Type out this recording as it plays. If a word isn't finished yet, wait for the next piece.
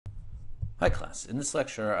Hi class, in this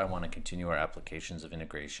lecture I want to continue our applications of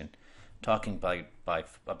integration, talking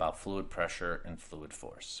about fluid pressure and fluid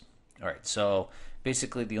force. Alright, so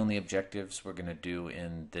basically the only objectives we're going to do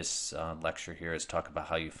in this lecture here is talk about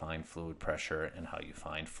how you find fluid pressure and how you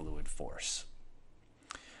find fluid force.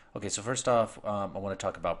 Okay, so first off I want to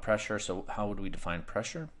talk about pressure. So how would we define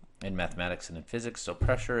pressure in mathematics and in physics? So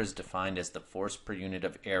pressure is defined as the force per unit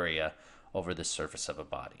of area over the surface of a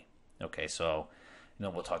body. Okay, so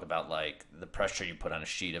we'll talk about like the pressure you put on a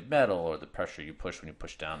sheet of metal or the pressure you push when you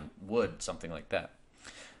push down wood, something like that.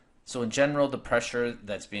 So in general, the pressure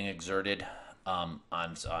that's being exerted on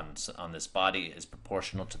this body is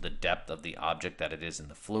proportional to the depth of the object that it is in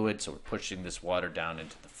the fluid. So we're pushing this water down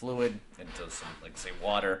into the fluid, into some, like say,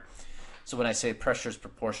 water. So when I say pressure is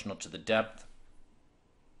proportional to the depth,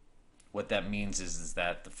 what that means is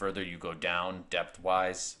that the further you go down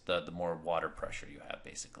depth-wise, the more water pressure you have,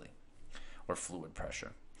 basically, or fluid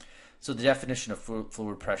pressure. So the definition of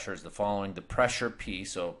fluid pressure is the following. The pressure P,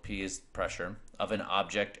 so P is pressure, of an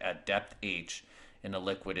object at depth H in a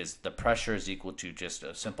liquid is the pressure is equal to just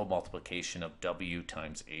a simple multiplication of W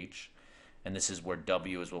times H. And this is where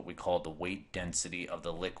W is what we call the weight density of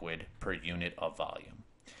the liquid per unit of volume.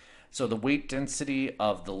 So the weight density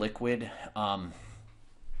of the liquid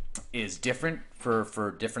is different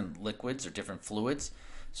for different liquids or different fluids.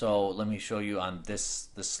 So let me show you on this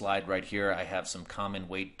slide right here. I have some common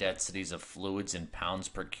weight densities of fluids in pounds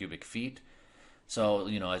per cubic feet. So,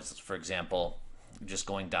 as for example, just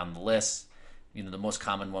going down the list, the most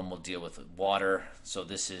common one will deal with water. So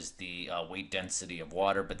this is the weight density of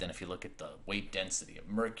water. But then if you look at the weight density of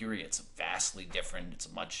mercury, it's vastly different. It's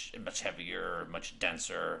a much heavier, much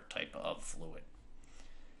denser type of fluid.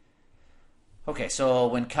 Okay, so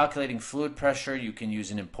when calculating fluid pressure, you can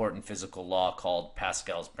use an important physical law called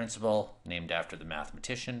Pascal's principle, named after the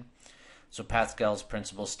mathematician. So Pascal's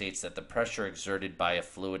principle states that the pressure exerted by a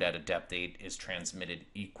fluid at a depth 8 is transmitted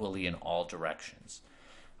equally in all directions.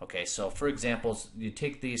 Okay, so for example, you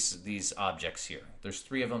take these objects here. There's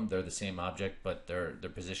three of them. They're the same object, but they're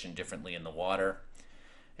positioned differently in the water.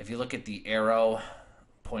 If you look at the arrow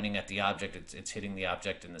pointing at the object, it's hitting the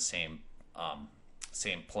object in the same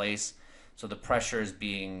place. So the pressure is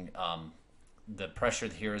the pressure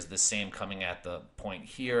here is the same coming at the point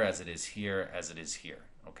here as it is here as it is here.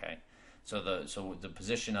 Okay, so the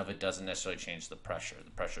position of it doesn't necessarily change the pressure. The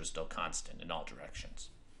pressure is still constant in all directions,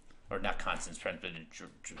 or not constant,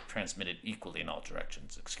 transmitted equally in all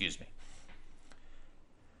directions. Excuse me.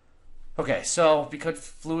 Okay, so because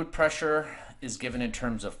fluid pressure is given in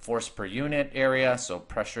terms of force per unit area, so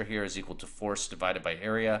pressure here is equal to force divided by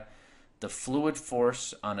area. The fluid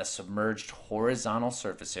force on a submerged horizontal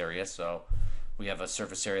surface area, so we have a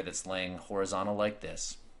surface area that's laying horizontal like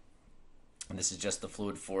this, and this is just the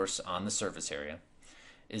fluid force on the surface area,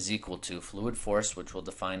 is equal to fluid force, which we'll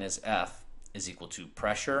define as F, is equal to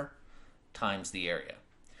pressure times the area.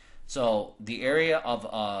 So the area of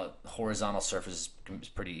a horizontal surface is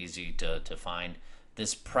pretty easy to find.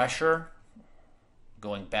 This pressure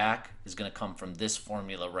going back is going to come from this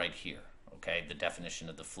formula right here. Okay, the definition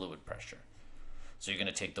of the fluid pressure. So you're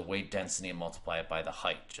going to take the weight density and multiply it by the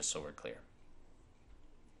height, just so we're clear.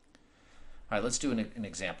 All right, let's do an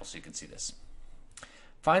example so you can see this.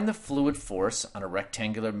 Find the fluid force on a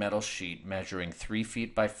rectangular metal sheet measuring 3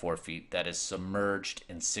 feet by 4 feet that is submerged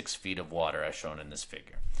in 6 feet of water, as shown in this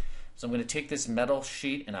figure. So I'm going to take this metal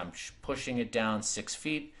sheet and I'm pushing it down 6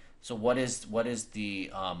 feet. So what is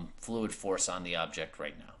the fluid force on the object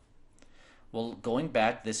right now? Well, going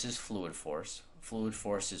back, this is fluid force. Fluid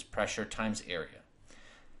force is pressure times area.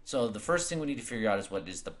 So the first thing we need to figure out is what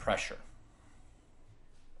is the pressure.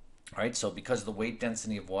 All right, so because the weight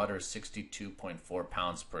density of water is 62.4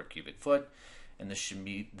 pounds per cubic foot, and the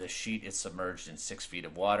sheet is submerged in 6 feet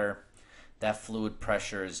of water, that fluid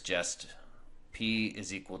pressure is just P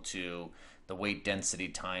is equal to the weight density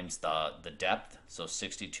times the depth, so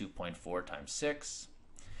 62.4 times 6.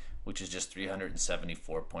 Which is just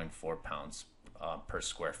 374.4 pounds per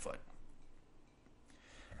square foot.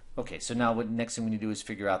 Okay, so now what next thing we need to do is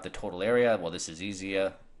figure out the total area. Well, this is easy.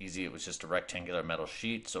 It was just a rectangular metal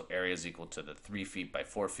sheet, so area is equal to the 3 feet by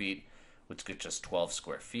 4 feet, which gets us 12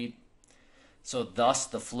 square feet. So thus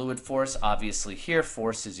the fluid force, obviously here,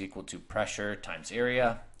 force is equal to pressure times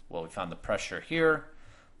area. Well, we found the pressure here,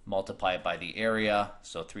 multiply it by the area,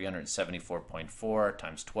 so 374.4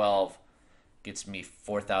 times 12 gets me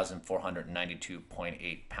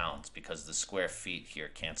 4,492.8 pounds because the square feet here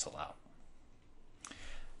cancel out.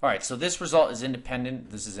 All right, so this result is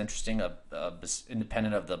independent. This is interesting,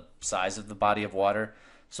 independent of the size of the body of water.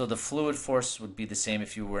 So the fluid force would be the same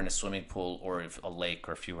if you were in a swimming pool or a lake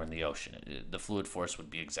or if you were in the ocean. The fluid force would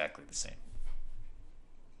be exactly the same.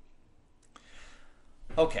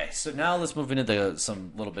 Okay, so now let's move into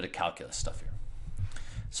some little bit of calculus stuff here.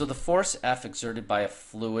 So the force F exerted by a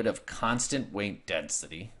fluid of constant weight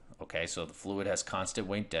density, okay, so the fluid has constant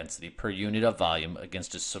weight density per unit of volume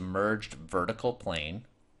against a submerged vertical plane,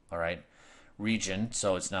 all right, region,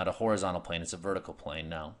 so it's not a horizontal plane, it's a vertical plane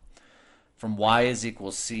now. From y is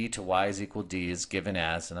equal c to y is equal d is given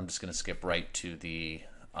as, and I'm just going to skip right to the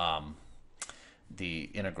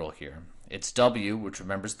integral here. It's w, which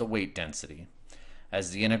remembers the weight density,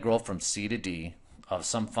 as the integral from c to d of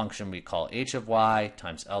some function we call h of y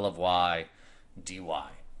times L of y dy.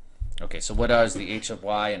 Okay, so what is the h of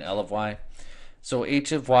y and L of y? So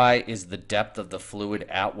h of y is the depth of the fluid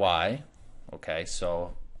at y. Okay,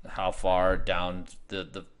 so how far down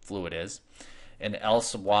the fluid is. And L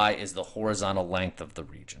sub y is the horizontal length of the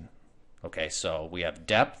region. Okay, so we have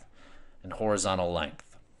depth and horizontal length.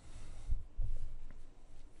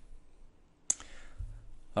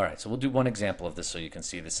 All right, so we'll do one example of this so you can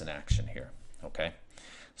see this in action here. Okay,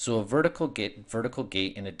 so a vertical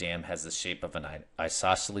gate in a dam has the shape of an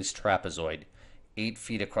isosceles trapezoid, 8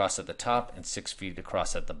 feet across at the top and 6 feet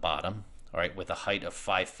across at the bottom, all right, with a height of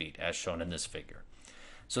 5 feet as shown in this figure.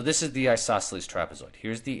 So this is the isosceles trapezoid.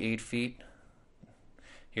 Here's the 8 feet,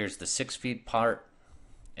 here's the 6 feet part,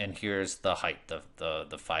 and here's the height,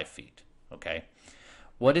 the 5 feet, okay?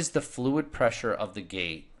 What is the fluid pressure of the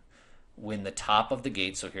gate when the top of the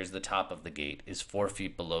gate, so here's the top of the gate, is 4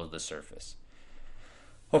 feet below the surface?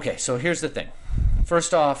 Okay, so here's the thing.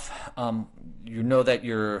 First off, you know that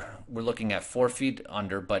we're looking at 4 feet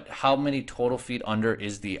under, but how many total feet under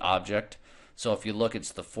is the object? So if you look,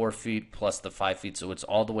 it's the 4 feet plus the 5 feet, so it's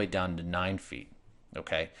all the way down to 9 feet.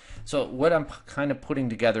 Okay, so what I'm kind of putting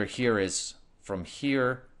together here is from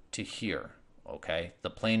here to here. Okay, the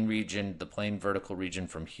plane region, the plane vertical region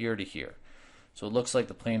from here to here. So it looks like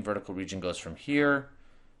the plane vertical region goes from here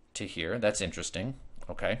to here. That's interesting.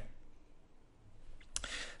 Okay.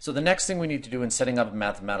 So the next thing we need to do in setting up a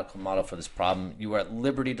mathematical model for this problem, you are at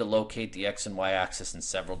liberty to locate the x and y axis in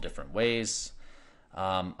several different ways.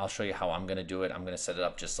 I'll show you how I'm going to do it. I'm going to set it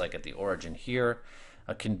up just like at the origin here.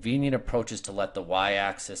 A convenient approach is to let the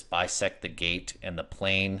y-axis bisect the gate and the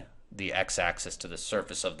plane, the x-axis, to the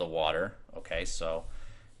surface of the water. Okay, so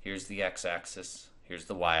here's the x-axis, here's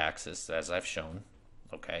the y-axis, as I've shown.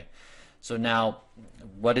 Okay, so now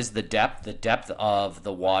what is the depth? The depth of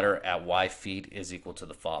the water at y feet is equal to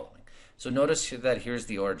the following. So notice that here's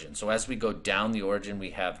the origin. So as we go down the origin, we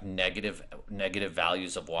have negative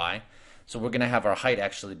values of y. So we're going to have our height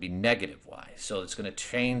actually be negative y. So it's going to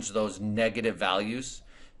change those negative values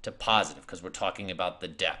to positive because we're talking about the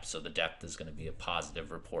depth. So the depth is going to be a positive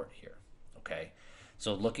report here. Okay.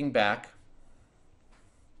 So looking back,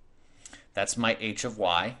 that's my h of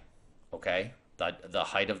y. Okay. The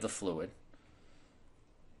height of the fluid.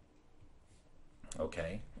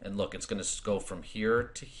 Okay. And look, it's going to go from here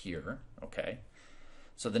to here. Okay.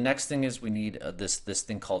 So the next thing is we need this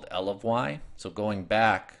thing called L of y. So going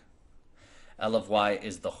back, L of y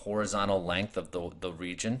is the horizontal length of the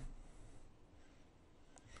region.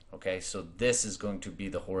 Okay, so this is going to be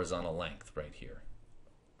the horizontal length right here.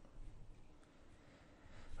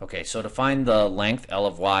 Okay, so to find the length, L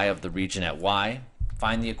of y, of the region at y,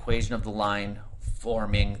 find the equation of the line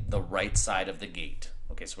forming the right side of the gate.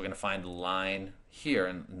 Okay, so we're going to find the line here,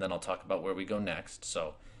 and then I'll talk about where we go next.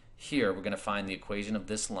 So here, we're going to find the equation of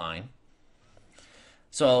this line.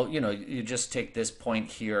 So, you just take this point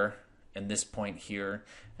here and this point here,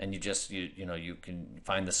 and you can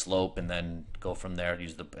find the slope and then go from there,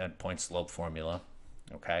 use the point slope formula.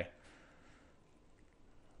 Okay,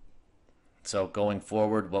 so going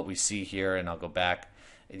forward, what we see here, and I'll go back,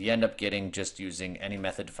 you end up getting, just using any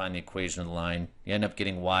method to find the equation of the line, you end up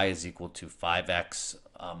getting y is equal to 5x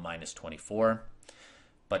minus 24.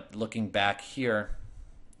 But looking back here,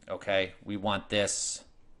 okay, we want this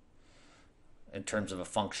in terms of a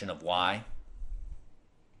function of y.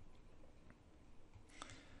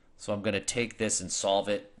 So I'm going to take this and solve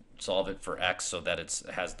it for x so that it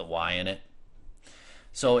has the y in it.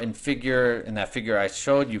 So in that figure I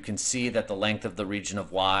showed, you can see that the length of the region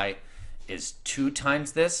of y is 2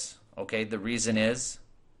 times this. Okay, the reason is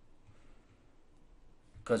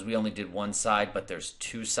because we only did one side, but there's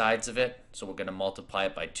 2 sides of it. So we're going to multiply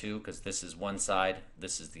it by 2 because this is one side,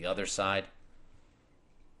 this is the other side.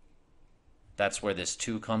 That's where this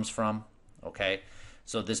 2 comes from. Okay.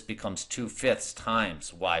 So this becomes 2/5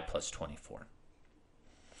 times y plus 24.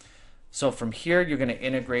 So from here, you're going to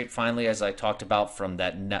integrate finally, as I talked about, from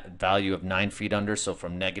that net value of 9 feet under, so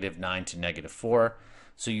from -9 to -4.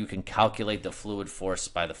 So you can calculate the fluid force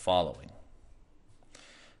by the following.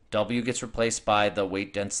 W gets replaced by the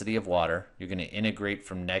weight density of water. You're going to integrate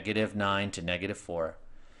from -9 to -4.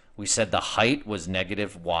 We said the height was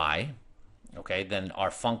negative y. Okay, then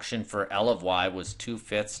our function for L of y was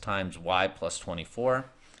 2/5 times y plus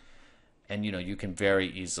 24. And you can very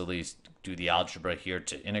easily do the algebra here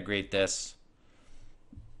to integrate this.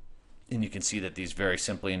 And you can see that these very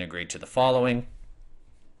simply integrate to the following.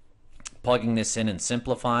 Plugging this in and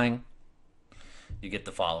simplifying, you get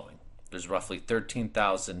the following. There's roughly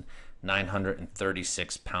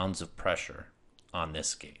 13,936 pounds of pressure on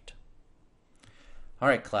this gate. All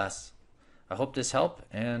right, class. I hope this helped,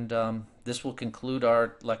 and this will conclude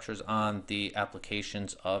our lectures on the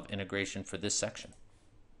applications of integration for this section.